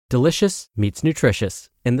Delicious meets nutritious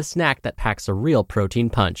in the snack that packs a real protein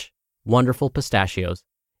punch. Wonderful Pistachios.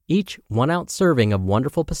 Each 1-ounce serving of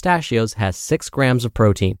Wonderful Pistachios has 6 grams of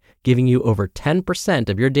protein, giving you over 10%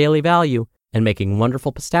 of your daily value and making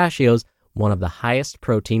Wonderful Pistachios one of the highest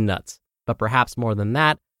protein nuts. But perhaps more than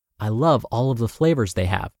that, I love all of the flavors they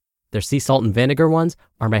have. Their sea salt and vinegar ones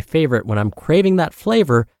are my favorite when I'm craving that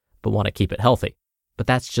flavor but want to keep it healthy. But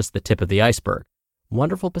that's just the tip of the iceberg.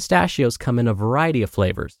 Wonderful Pistachios come in a variety of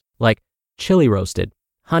flavors, like chili roasted,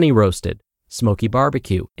 honey roasted, smoky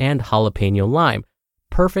barbecue, and jalapeno lime,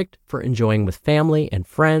 perfect for enjoying with family and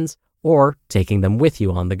friends or taking them with you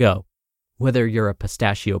on the go. Whether you're a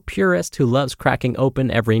pistachio purist who loves cracking open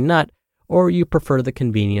every nut, or you prefer the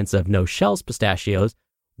convenience of no-shells pistachios,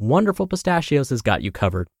 Wonderful Pistachios has got you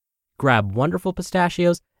covered. Grab Wonderful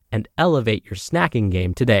Pistachios and elevate your snacking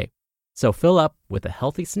game today. So fill up with a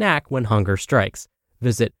healthy snack when hunger strikes.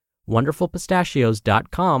 Visit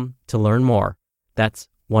wonderfulpistachios.com to learn more. That's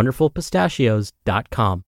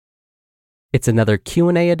wonderfulpistachios.com. It's another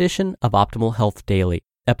Q&A edition of Optimal Health Daily,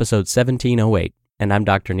 episode 1708, and I'm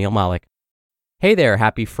Dr. Neal Malik. Hey there,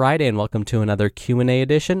 happy Friday, and welcome to another Q&A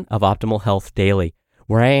edition of Optimal Health Daily,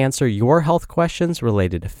 where I answer your health questions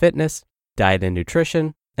related to fitness, diet and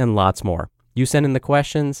nutrition, and lots more. You send in the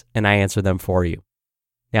questions, and I answer them for you.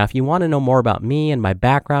 Now, if you want to know more about me and my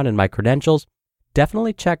background and my credentials,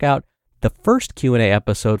 definitely check out the first Q&A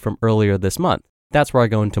episode from earlier this month. That's where I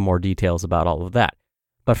go into more details about all of that.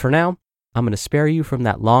 But for now, I'm going to spare you from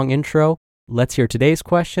that long intro. Let's hear today's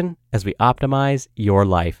question as we optimize your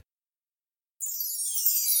life.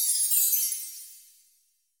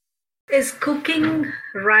 Is cooking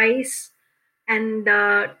rice and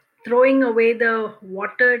throwing away the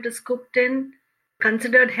water it is cooked in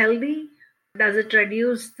considered healthy? Does it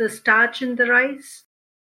reduce the starch in the rice?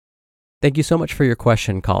 Thank you so much for your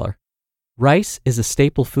question, caller. Rice is a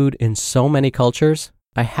staple food in so many cultures,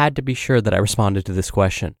 I had to be sure that I responded to this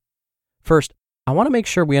question. First, I want to make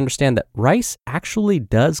sure we understand that rice actually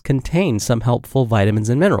does contain some helpful vitamins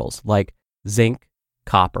and minerals like zinc,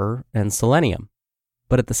 copper, and selenium.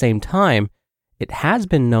 But at the same time, it has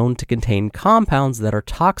been known to contain compounds that are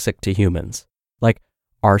toxic to humans, like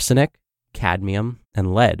arsenic, cadmium,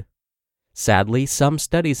 and lead. Sadly, some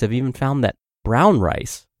studies have even found that brown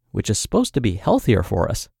rice, which is supposed to be healthier for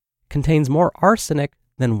us, contains more arsenic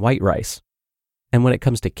than white rice. And when it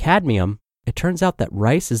comes to cadmium, it turns out that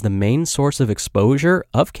rice is the main source of exposure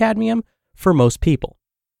of cadmium for most people.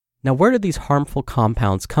 Now, where do these harmful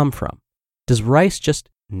compounds come from? Does rice just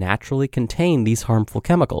naturally contain these harmful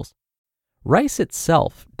chemicals? Rice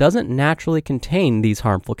itself doesn't naturally contain these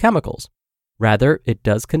harmful chemicals. Rather, it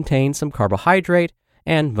does contain some carbohydrate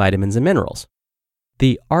and vitamins and minerals.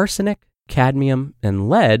 The arsenic, cadmium, and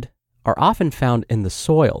lead are often found in the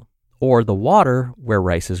soil or the water where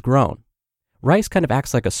rice is grown. Rice kind of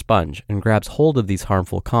acts like a sponge and grabs hold of these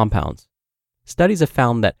harmful compounds. Studies have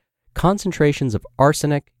found that concentrations of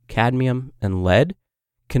arsenic, cadmium, and lead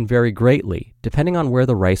can vary greatly depending on where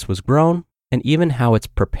the rice was grown and even how it's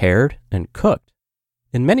prepared and cooked.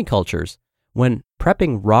 In many cultures, when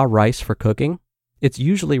prepping raw rice for cooking, it's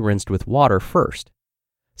usually rinsed with water first.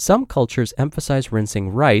 Some cultures emphasize rinsing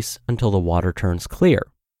rice until the water turns clear.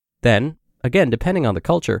 Then, again, depending on the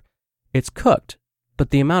culture, it's cooked, but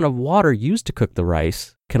the amount of water used to cook the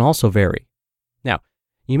rice can also vary. Now,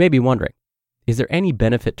 you may be wondering, is there any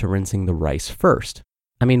benefit to rinsing the rice first?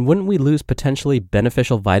 I mean, wouldn't we lose potentially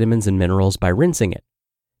beneficial vitamins and minerals by rinsing it?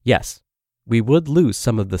 Yes, we would lose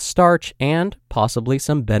some of the starch and possibly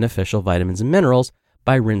some beneficial vitamins and minerals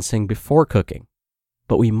by rinsing before cooking.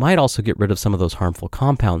 But we might also get rid of some of those harmful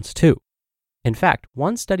compounds too. In fact,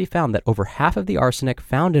 one study found that over half of the arsenic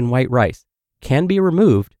found in white rice can be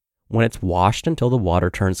removed when it's washed until the water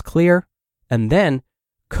turns clear and then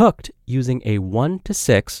cooked using a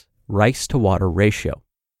 1:6 rice to water ratio.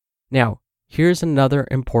 Now, here's another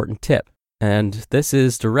important tip, and this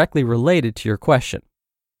is directly related to your question.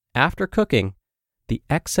 After cooking, the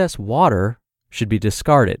excess water should be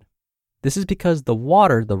discarded. This is because the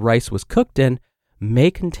water the rice was cooked in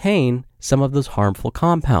may contain some of those harmful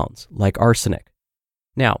compounds, like arsenic.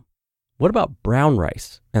 Now, what about brown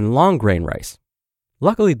rice and long grain rice?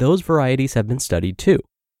 Luckily, those varieties have been studied too.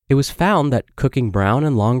 It was found that cooking brown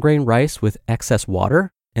and long grain rice with excess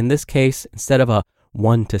water, in this case, instead of a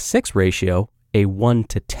 1:6 ratio, a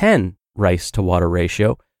 1:10 rice to water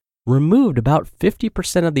ratio, removed about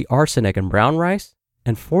 50% of the arsenic in brown rice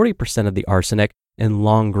and 40% of the arsenic in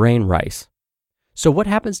long grain rice. So what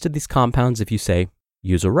happens to these compounds if you say,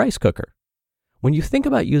 use a rice cooker? When you think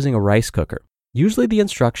about using a rice cooker, usually the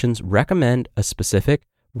instructions recommend a specific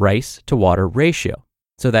rice to water ratio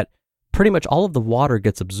so that pretty much all of the water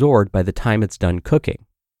gets absorbed by the time it's done cooking.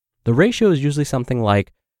 The ratio is usually something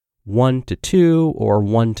like 1:2 or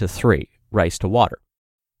 1:3 rice to water.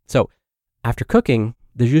 So after cooking,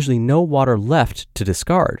 there's usually no water left to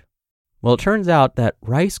discard. Well, it turns out that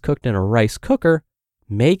rice cooked in a rice cooker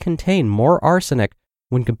may contain more arsenic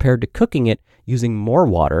when compared to cooking it using more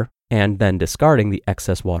water and then discarding the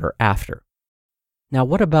excess water after. Now,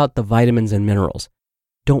 what about the vitamins and minerals?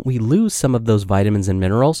 Don't we lose some of those vitamins and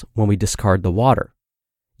minerals when we discard the water?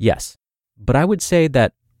 Yes, but I would say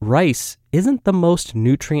that rice isn't the most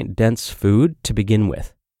nutrient-dense food to begin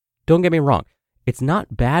with. Don't get me wrong, it's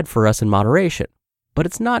not bad for us in moderation, but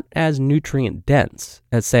it's not as nutrient-dense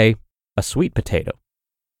as, say, a sweet potato.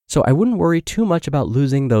 So I wouldn't worry too much about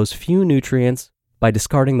losing those few nutrients by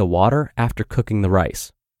discarding the water after cooking the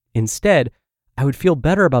rice. Instead, I would feel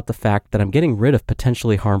better about the fact that I'm getting rid of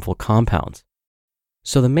potentially harmful compounds.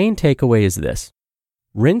 So the main takeaway is this: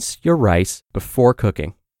 rinse your rice before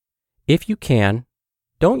cooking. If you can,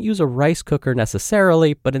 don't use a rice cooker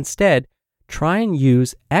necessarily, but instead, try and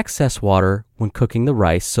use excess water when cooking the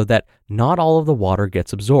rice so that not all of the water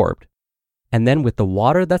gets absorbed. And then with the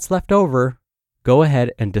water that's left over, go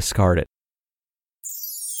ahead and discard it.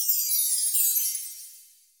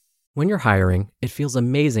 When you're hiring, it feels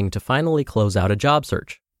amazing to finally close out a job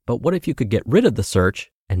search. But what if you could get rid of the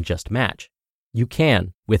search and just match? You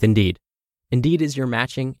can with Indeed. Indeed is your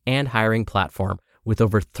matching and hiring platform with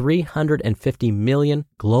over 350 million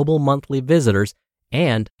global monthly visitors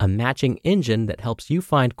and a matching engine that helps you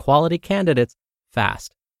find quality candidates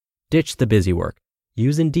fast. Ditch the busy work.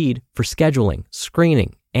 Use Indeed for scheduling,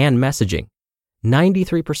 screening, and messaging.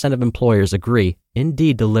 93% of employers agree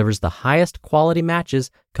Indeed delivers the highest quality matches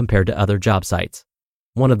compared to other job sites.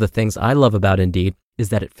 One of the things I love about Indeed is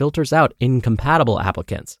that it filters out incompatible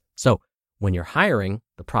applicants. So when you're hiring,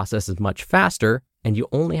 the process is much faster and you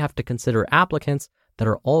only have to consider applicants that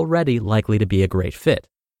are already likely to be a great fit.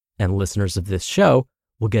 And listeners of this show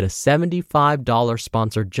will get a $75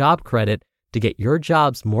 sponsored job credit to get your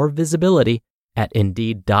jobs more visibility at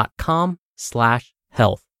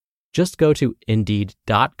Indeed.com/health. Just go to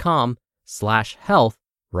Indeed.com/health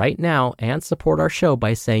right now and support our show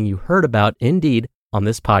by saying you heard about Indeed on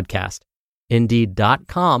this podcast.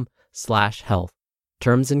 Indeed.com/health.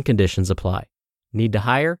 Terms and conditions apply. Need to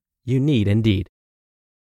hire? You need Indeed.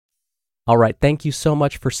 All right, thank you so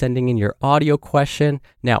much for sending in your audio question.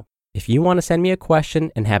 Now, if you want to send me a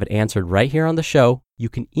question and have it answered right here on the show, you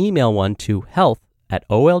can email one to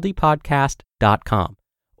health@oldpodcast.com.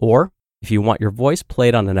 Or if you want your voice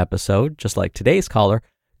played on an episode, just like today's caller,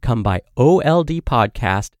 come by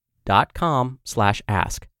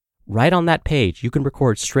oldpodcast.com/ask. Right on that page, you can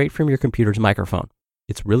record straight from your computer's microphone.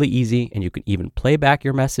 It's really easy, and you can even play back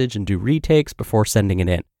your message and do retakes before sending it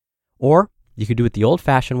in. Or you could do it the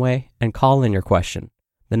old-fashioned way and call in your question.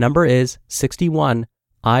 The number is 61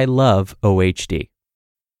 I love OHD.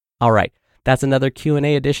 All right, that's another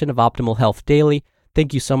Q&A edition of Optimal Health Daily.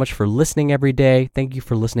 Thank you so much for listening every day. Thank you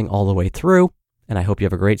for listening all the way through. And I hope you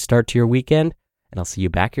have a great start to your weekend. And I'll see you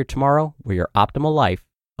back here tomorrow where your optimal life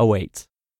awaits.